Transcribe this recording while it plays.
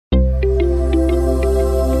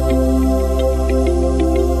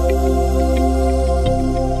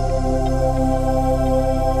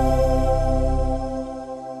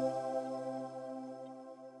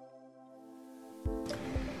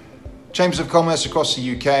Chambers of Commerce across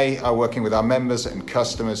the UK are working with our members and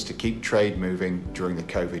customers to keep trade moving during the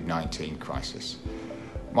COVID-19 crisis.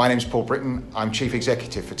 My name is Paul Britton. I'm Chief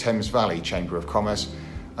Executive for Thames Valley Chamber of Commerce,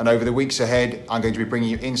 and over the weeks ahead I'm going to be bringing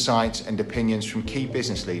you insights and opinions from key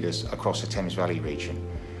business leaders across the Thames Valley region,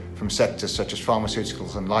 from sectors such as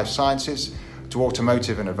pharmaceuticals and life sciences to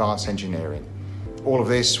automotive and advanced engineering. All of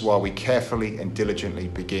this while we carefully and diligently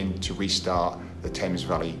begin to restart the Thames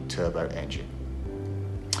Valley turbo engine.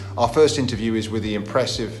 Our first interview is with the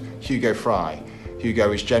impressive Hugo Fry.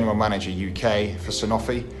 Hugo is General Manager UK for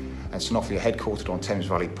Sanofi, and Sanofi are headquartered on Thames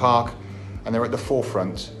Valley Park, and they're at the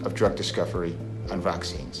forefront of drug discovery and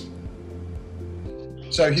vaccines.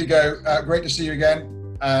 So Hugo, great to see you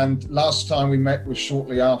again. And last time we met was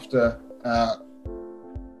shortly after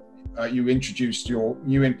you introduced your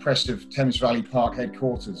new impressive Thames Valley Park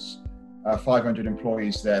headquarters, 500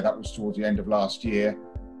 employees there. That was towards the end of last year.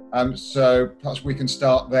 So perhaps we can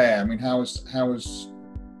start there. I mean, how has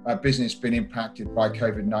business been impacted by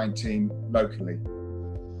COVID-19 locally?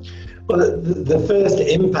 Well, the first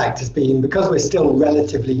impact has been, because we're still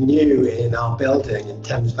relatively new in our building in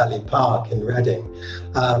Thames Valley Park in Reading,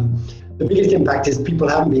 the biggest impact is people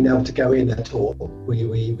haven't been able to go in at all.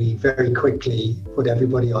 We very quickly put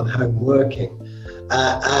everybody on home working.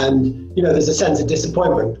 And, you know, there's a sense of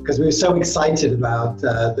disappointment because we were so excited about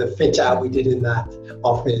the fit out we did in that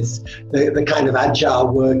office, the kind of agile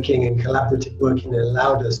working and collaborative working that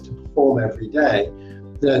allowed us to perform every day,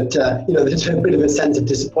 that, you know, there's a bit of a sense of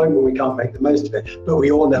disappointment we can't make the most of it, but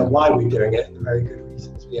we all know why we're doing it and the very good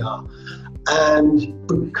reasons we are. And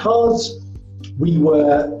because we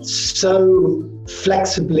were so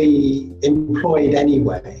flexibly employed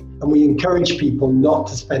anyway, and we encourage people not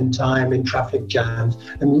to spend time in traffic jams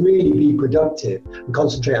and really be productive and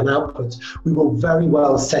concentrate on outputs, we were very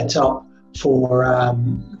well set up for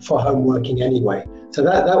home working anyway. So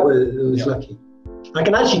that was lucky. I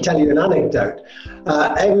can actually tell you an anecdote.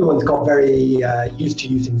 Everyone's got very used to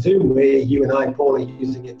using Zoom. You and I, Paul, are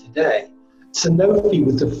using it today. Sanofi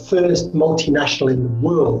was the first multinational in the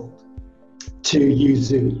world to use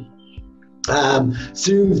Zoom.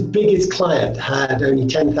 Zoom's biggest client had only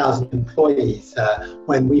 10,000 employees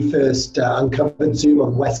when we first uncovered Zoom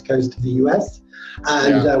on the west coast of the US,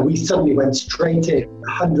 and we suddenly went straight in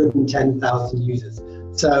 110,000 users.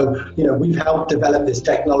 So, you know, we've helped develop this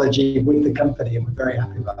technology with the company, and we're very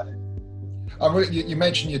happy about it. You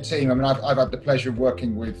mentioned your team. I mean, I've had the pleasure of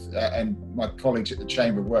working with, and my colleagues at the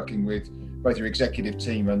Chamber working with both your executive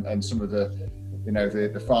team and some of the, you know,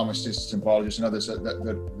 the pharmacists and biologists and others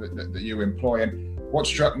that you employ. And what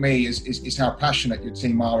struck me is how passionate your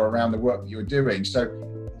team are around the work that you're doing. So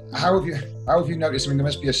how have you noticed? I mean, there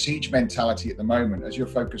must be a siege mentality at the moment as you're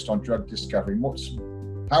focused on drug discovery.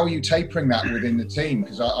 How are you tapering that within the team?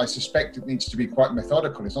 Because I suspect it needs to be quite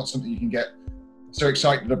methodical. It's not something you can get so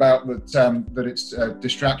excited about that it's a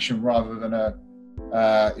distraction rather than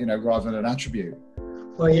an attribute.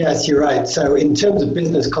 Well, yes, you're right. So in terms of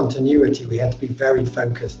business continuity, we had to be very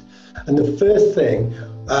focused. And the first thing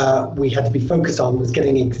we had to be focused on was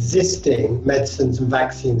getting existing medicines and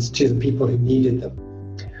vaccines to the people who needed them,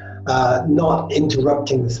 not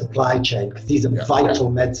interrupting the supply chain, because these are vital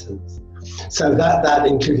medicines. So that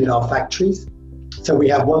included our factories. So we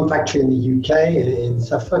have one factory in the UK, in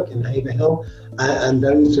Suffolk, in Haverhill, and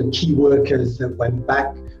those are key workers that went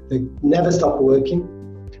back, that never stopped working,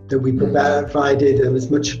 that we provided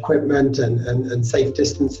as much equipment and safe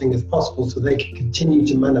distancing as possible so they could continue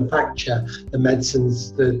to manufacture the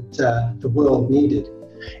medicines that the world needed.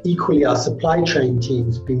 Equally, our supply chain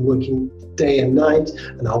teams have been working day and night,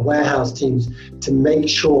 and our warehouse teams, to make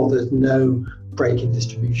sure there's no break in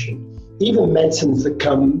distribution. Even medicines that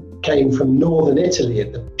came from northern Italy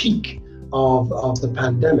at the peak of the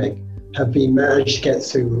pandemic have been managed to get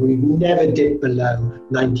through. We've never dipped below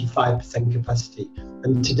 95% capacity.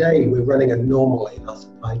 And today we're running at normal in our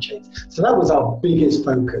supply chains. So that was our biggest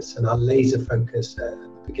focus and our laser focus at the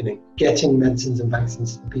beginning, getting medicines and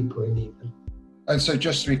vaccines to the people who need them. And so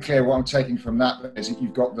just to be clear, what I'm taking from that is that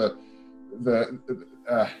you've got the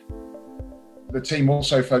team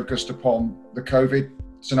also focused upon the COVID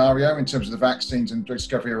scenario in terms of the vaccines and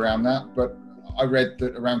discovery around that. But I read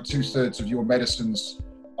that around 2/3 of your medicines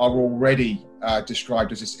are already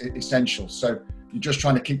described as essential. So you're just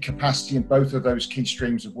trying to keep capacity in both of those key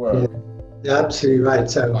streams of work. Yeah, absolutely right.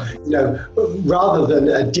 So, you know, rather than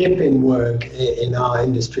a dip in work in our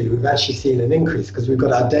industry, we've actually seen an increase because we've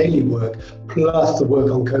got our daily work plus the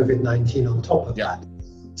work on COVID-19 on top of that.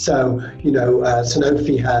 So, you know,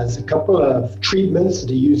 Sanofi has a couple of treatments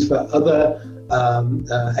that are used for other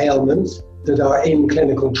ailments that are in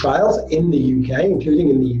clinical trials in the UK, including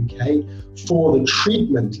in the UK. for the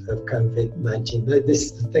treatment of COVID-19. This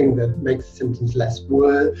is the thing that makes the symptoms less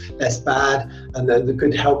bad, and that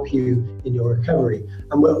could help you in your recovery.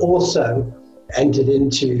 And we're also entered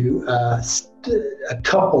into a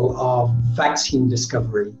couple of vaccine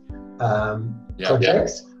discovery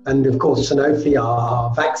projects. And of course, Sanofi,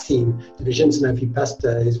 our vaccine division, Sanofi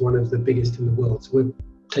Pasteur, is one of the biggest in the world. So we're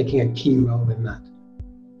taking a key role in that.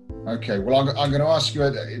 Okay, well, I'm going to ask you,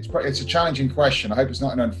 it's a challenging question. I hope it's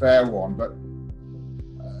not an unfair one, but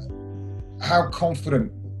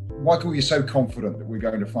why can we be so confident that we're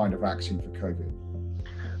going to find a vaccine for COVID?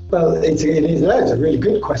 Well, it's a really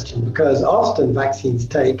good question, because often vaccines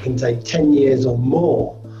can take 10 years or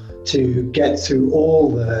more to get through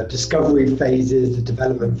all the discovery phases, the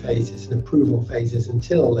development phases, and approval phases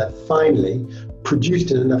until they're finally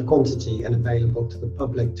produced in enough quantity and available to the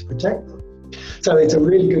public to protect them. So it's a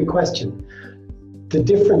really good question. The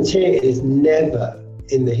difference here is never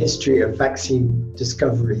in the history of vaccine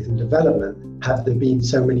discovery and development have there been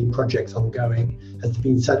so many projects ongoing, has there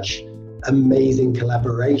been such amazing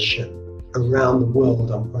collaboration around the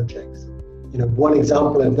world on projects. One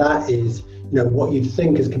example of that is, what you'd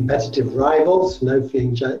think as competitive rivals, Sanofi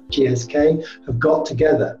and GSK, have got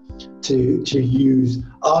together to use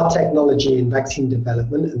our technology in vaccine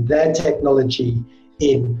development and their technology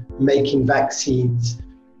in making vaccines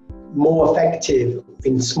more effective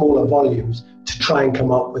in smaller volumes to try and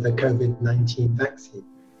come up with a COVID-19 vaccine.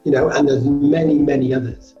 And there's many, many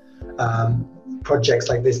others. Projects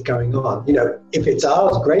like this going on. If it's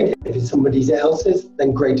ours, great. If it's somebody else's,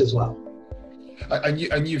 then great as well.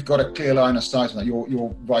 And you've got a clear line of sight on that.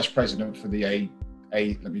 You're vice president for the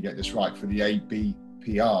let me get this right, for the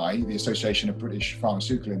ABPI, the Association of British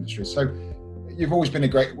Pharmaceutical Industries. So you've always been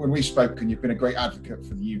when we've spoken, you've been a great advocate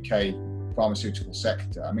for the UK pharmaceutical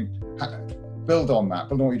sector. I mean, build on what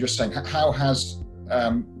you're just saying. How has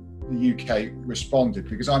the UK responded?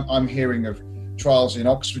 Because I'm hearing of trials in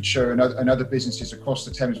Oxfordshire and other businesses across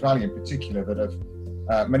the Thames Valley in particular that have,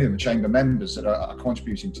 many of them are chamber members that are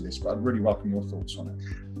contributing to this, but I'd really welcome your thoughts on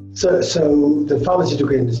it. So the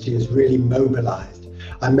pharmaceutical industry is really mobilized.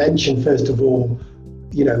 I mentioned, first of all,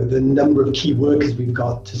 the number of key workers we've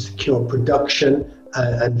got to secure production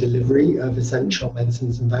and delivery of essential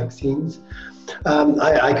medicines and vaccines.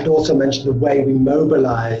 I could also mention the way we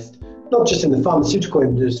mobilized, not just in the pharmaceutical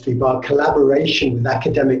industry, but our collaboration with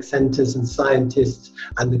academic centres and scientists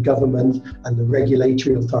and the government and the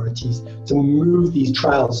regulatory authorities to move these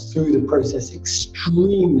trials through the process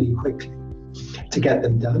extremely quickly to get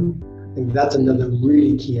them done. I think that's another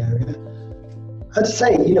really key area. I'd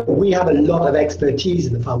say, we have a lot of expertise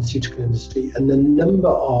in the pharmaceutical industry, and the number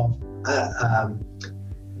of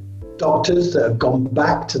doctors that have gone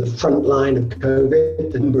back to the front line of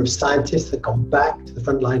COVID, the number of scientists that have gone back to the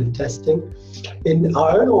front line of testing. In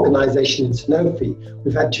our own organization in Sanofi,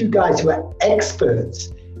 we've had two guys who are experts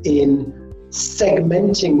in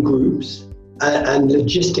segmenting groups and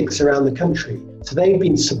logistics around the country. So they've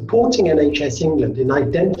been supporting NHS England in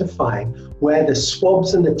identifying where the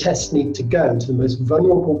swabs and the tests need to go to the most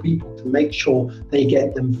vulnerable people to make sure they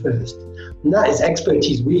get them first. And that is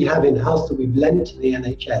expertise we have in-house that we've lent to the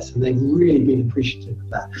NHS, and they've really been appreciative of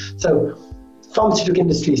that. So pharmaceutical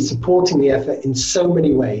industry is supporting the effort in so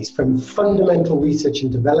many ways, from fundamental research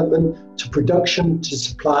and development to production to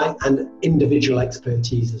supply and individual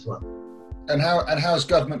expertise as well. And how has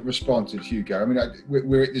government responded, Hugo? I mean,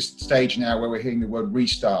 we're at this stage now where we're hearing the word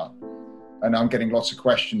restart, and I'm getting lots of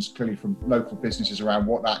questions clearly from local businesses around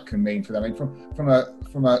what that can mean for them. I mean,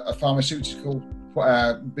 from a pharmaceutical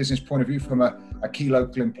business point of view, from a key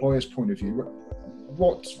local employer's point of view,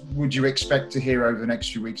 what would you expect to hear over the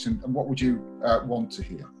next few weeks, and what would you want to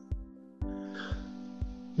hear?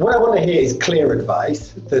 What I want to hear is clear advice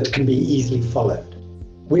that can be easily followed.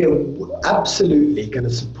 We're absolutely going to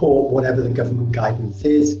support whatever the government guidance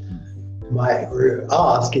is. My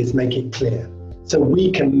ask is make it clear so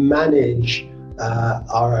we can manage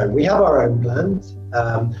our own. We have our own plans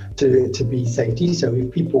to be safety. So if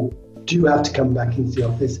people do have to come back into the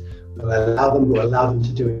office, we'll allow them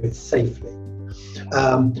to do it safely.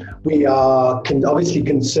 We are obviously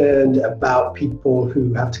concerned about people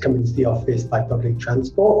who have to come into the office by public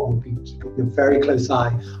transport. We'll be keeping a very close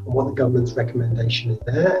eye on what the government's recommendation is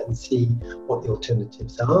there and see what the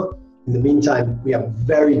alternatives are. In the meantime, we have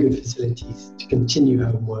very good facilities to continue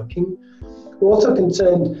home working. We're also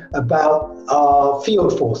concerned about our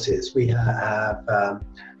field forces. We have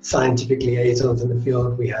scientific liaisons in the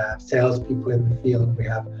field, we have salespeople in the field, we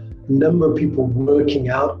have a number of people working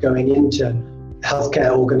out, going into healthcare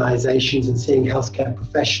organizations and seeing healthcare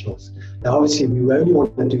professionals. Now, obviously, we only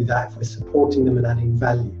want to do that if we're supporting them and adding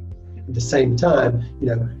value. At the same time,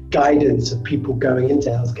 guidance of people going into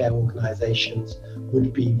healthcare organizations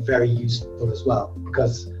would be very useful as well,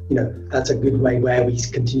 because that's a good way where we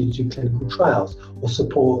continue to do clinical trials or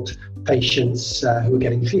support patients who are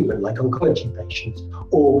getting treatment, like oncology patients,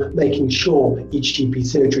 or making sure each GP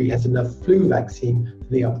surgery has enough flu vaccine for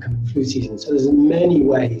the upcoming flu season. So there's many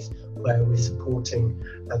ways where we're supporting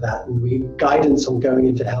that, and guidance on going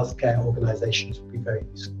into healthcare organizations would be very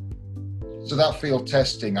useful. So that field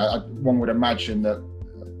testing, one would imagine that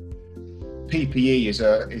PPE is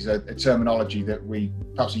a terminology that we,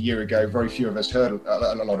 perhaps a year ago, very few of us heard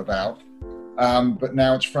a lot about, but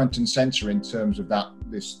now it's front and center in terms of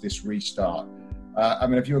this restart.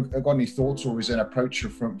 Have you got any thoughts, or is there an approach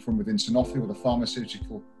from within Sanofi or the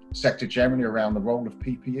pharmaceutical sector generally around the role of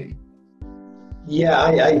PPE?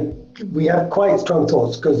 Yeah, we have quite strong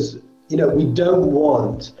thoughts, because we don't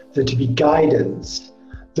want there to be guidance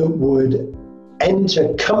that would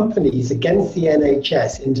enter companies against the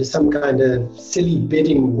NHS into some kind of silly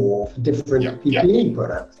bidding war for different PPE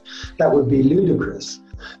products. That would be ludicrous.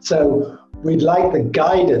 So we'd like the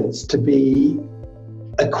guidance to be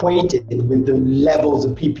equated with the levels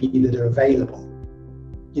of PPE that are available.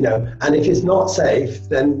 And if it's not safe,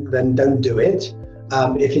 then don't do it.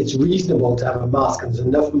 If it's reasonable to have a mask and there's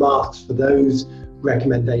enough masks for those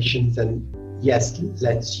recommendations, then yes,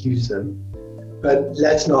 let's use them. But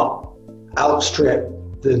let's not outstrip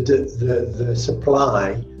the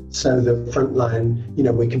supply, so the frontline,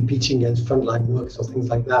 we're competing against frontline workers or things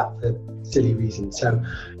like that for silly reasons. So,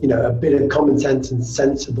 a bit of common sense and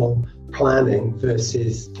sensible planning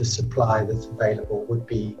versus the supply that's available would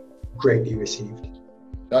be greatly received.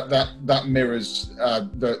 That mirrors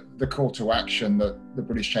the call to action that the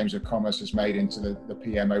British Chamber of Commerce has made into the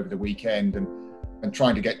PM over the weekend, and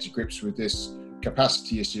trying to get to grips with this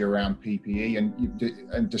capacity issue around PPE,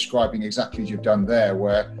 and describing exactly as you've done there,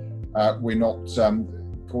 where we're not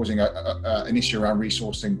causing an issue around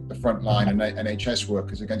resourcing the frontline and NHS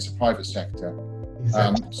workers against the private sector.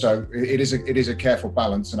 Exactly. So it is a careful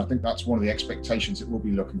balance, and I think that's one of the expectations that we'll be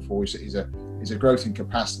looking for is a growth in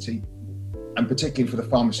capacity, and particularly for the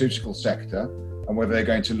pharmaceutical sector, and whether they're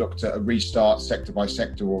going to look to a restart sector by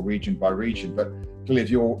sector or region by region. But clearly,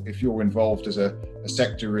 if you're involved as a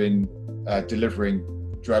sector in delivering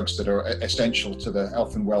drugs that are essential to the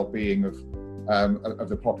health and well-being of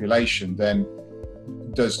the population, then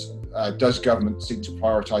does government seek to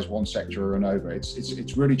prioritise one sector or another?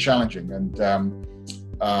 It's really challenging, and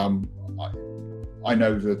I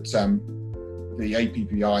know that the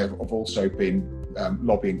APPI have also been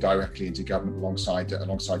lobbying directly into government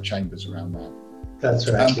alongside chambers around that. That's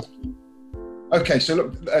right. Okay, so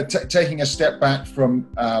look, taking a step back from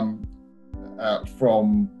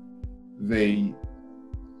the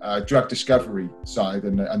drug discovery side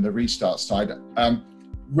and the restart side,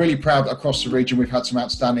 really proud that across the region we've had some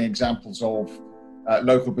outstanding examples of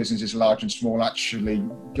local businesses, large and small, actually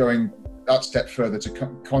going that step further to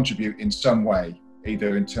contribute in some way,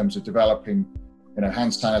 either in terms of developing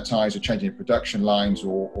hand sanitizer, changing production lines,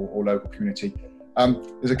 or local community.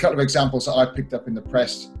 There's a couple of examples that I've picked up in the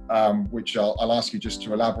press, which I'll ask you just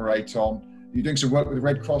to elaborate on. You're doing some work with the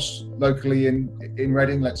Red Cross locally in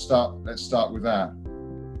Reading. Let's start with that.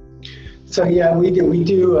 So yeah, we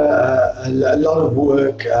do a lot of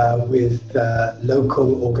work with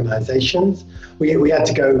local organisations. We had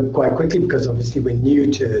to go quite quickly because obviously we're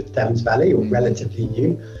new to Thames Valley, or relatively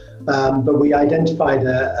new. But we identified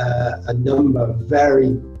a number of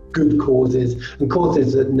very good causes, and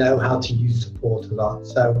causes that know how to use support a lot.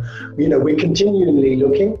 So, we're continually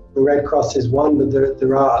looking. The Red Cross is one, but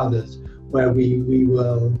there are others where we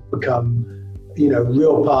will become,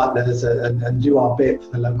 real partners and do our bit for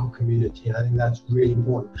the local community. And I think that's really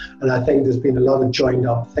important. And I think there's been a lot of joined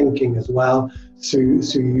up thinking as well through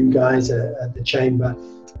you guys at the Chamber,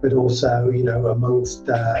 but also, amongst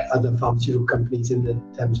other pharmaceutical companies in the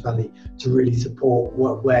Thames Valley to really support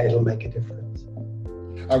where it'll make a difference.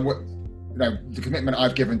 The commitment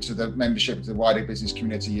I've given to the membership of the wider business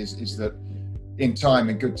community is that in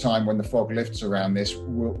good time, when the fog lifts around this,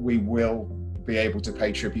 we will be able to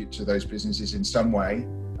pay tribute to those businesses in some way.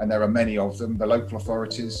 And there are many of them, the local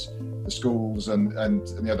authorities, the schools, and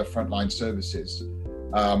the other frontline services.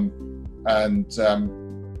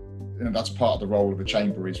 That's part of the role of the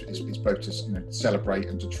Chamber is both to celebrate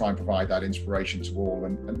and to try and provide that inspiration to all,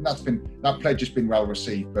 and that pledge has been well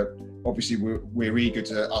received. But obviously we're eager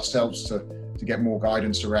to ourselves to get more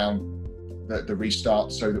guidance around the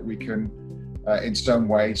restart, so that we can in some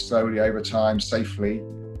way, slowly over time, safely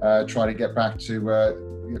try to get back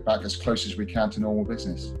as close as we can to normal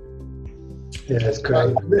business. Yeah, it's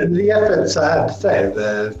great. The efforts, I have to say,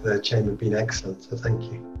 the Chamber have been excellent, so thank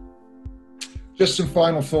you. Just some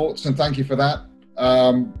final thoughts, and thank you for that.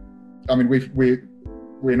 I mean,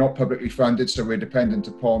 we're not publicly funded, so we're dependent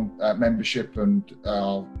upon membership and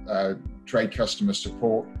trade customer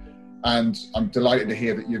support. And I'm delighted to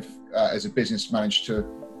hear that you've, as a business, managed to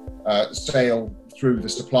sail through the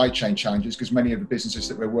supply chain challenges, because many of the businesses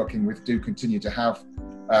that we're working with do continue to have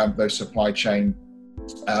those supply chain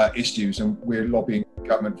issues, and we're lobbying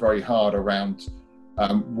government very hard around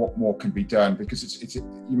what more can be done, because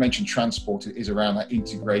you mentioned transport. It is around that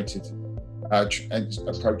integrated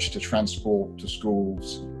approach to transport, to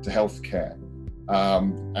schools, to healthcare,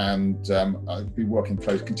 and I'll be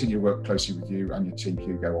continue to work closely with you and your team,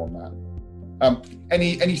 Hugo, on that.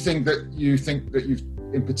 Anything that you think that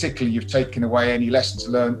you've taken away, any lessons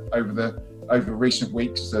learned over recent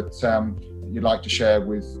weeks that you'd like to share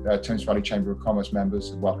with Thames Valley Chamber of Commerce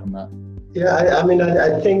members? Welcome that. Yeah, I mean,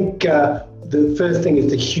 I think the first thing is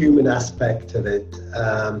the human aspect of it.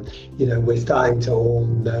 We're starting to all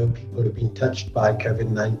know people who've been touched by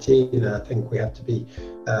COVID-19, and I think we have to be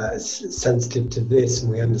sensitive to this,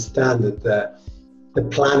 and we understand that the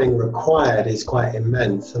planning required is quite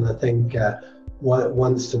immense. And I think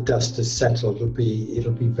once the dust has settled, it'll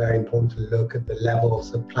be very important to look at the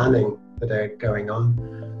levels of planning that are going on,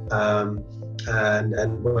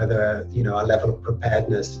 and whether our level of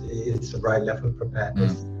preparedness is the right level of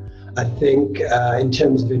preparedness. I think in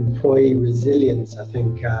terms of employee resilience, I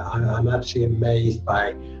think I'm actually amazed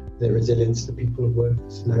by the resilience of the people who work for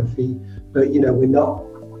Sanofi. But we're not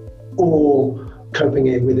all coping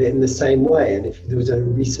with it in the same way. And if there was a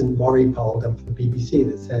recent Mori poll done for the BBC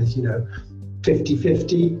that says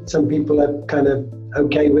 50-50, some people are kind of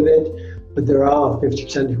okay with it, but there are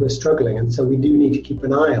 50% who are struggling, and so we do need to keep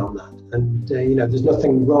an eye on that. And there's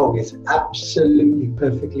nothing wrong. It's absolutely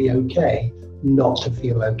perfectly okay not to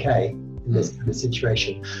feel okay in this kind of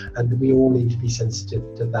situation, and we all need to be sensitive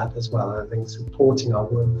to that as well. And I think supporting our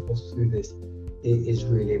workforce through this is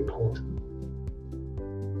really important.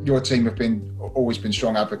 Your team have always been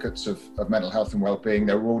strong advocates of mental health and well-being.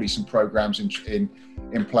 There were already some programs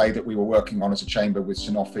in play that we were working on as a chamber with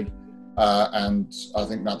Sanofi, and I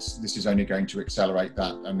think this is only going to accelerate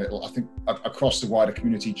that. And I think across the wider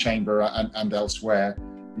community, chamber and elsewhere,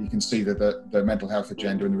 you can see that the mental health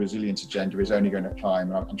agenda and the resilience agenda is only going to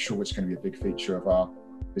climb. And I'm sure it's going to be a big feature of our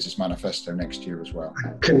Business Manifesto next year as well.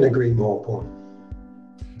 I couldn't agree more, Paul.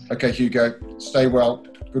 Okay, Hugo, stay well.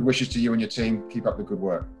 Good wishes to you and your team. Keep up the good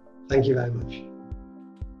work. Thank you very much.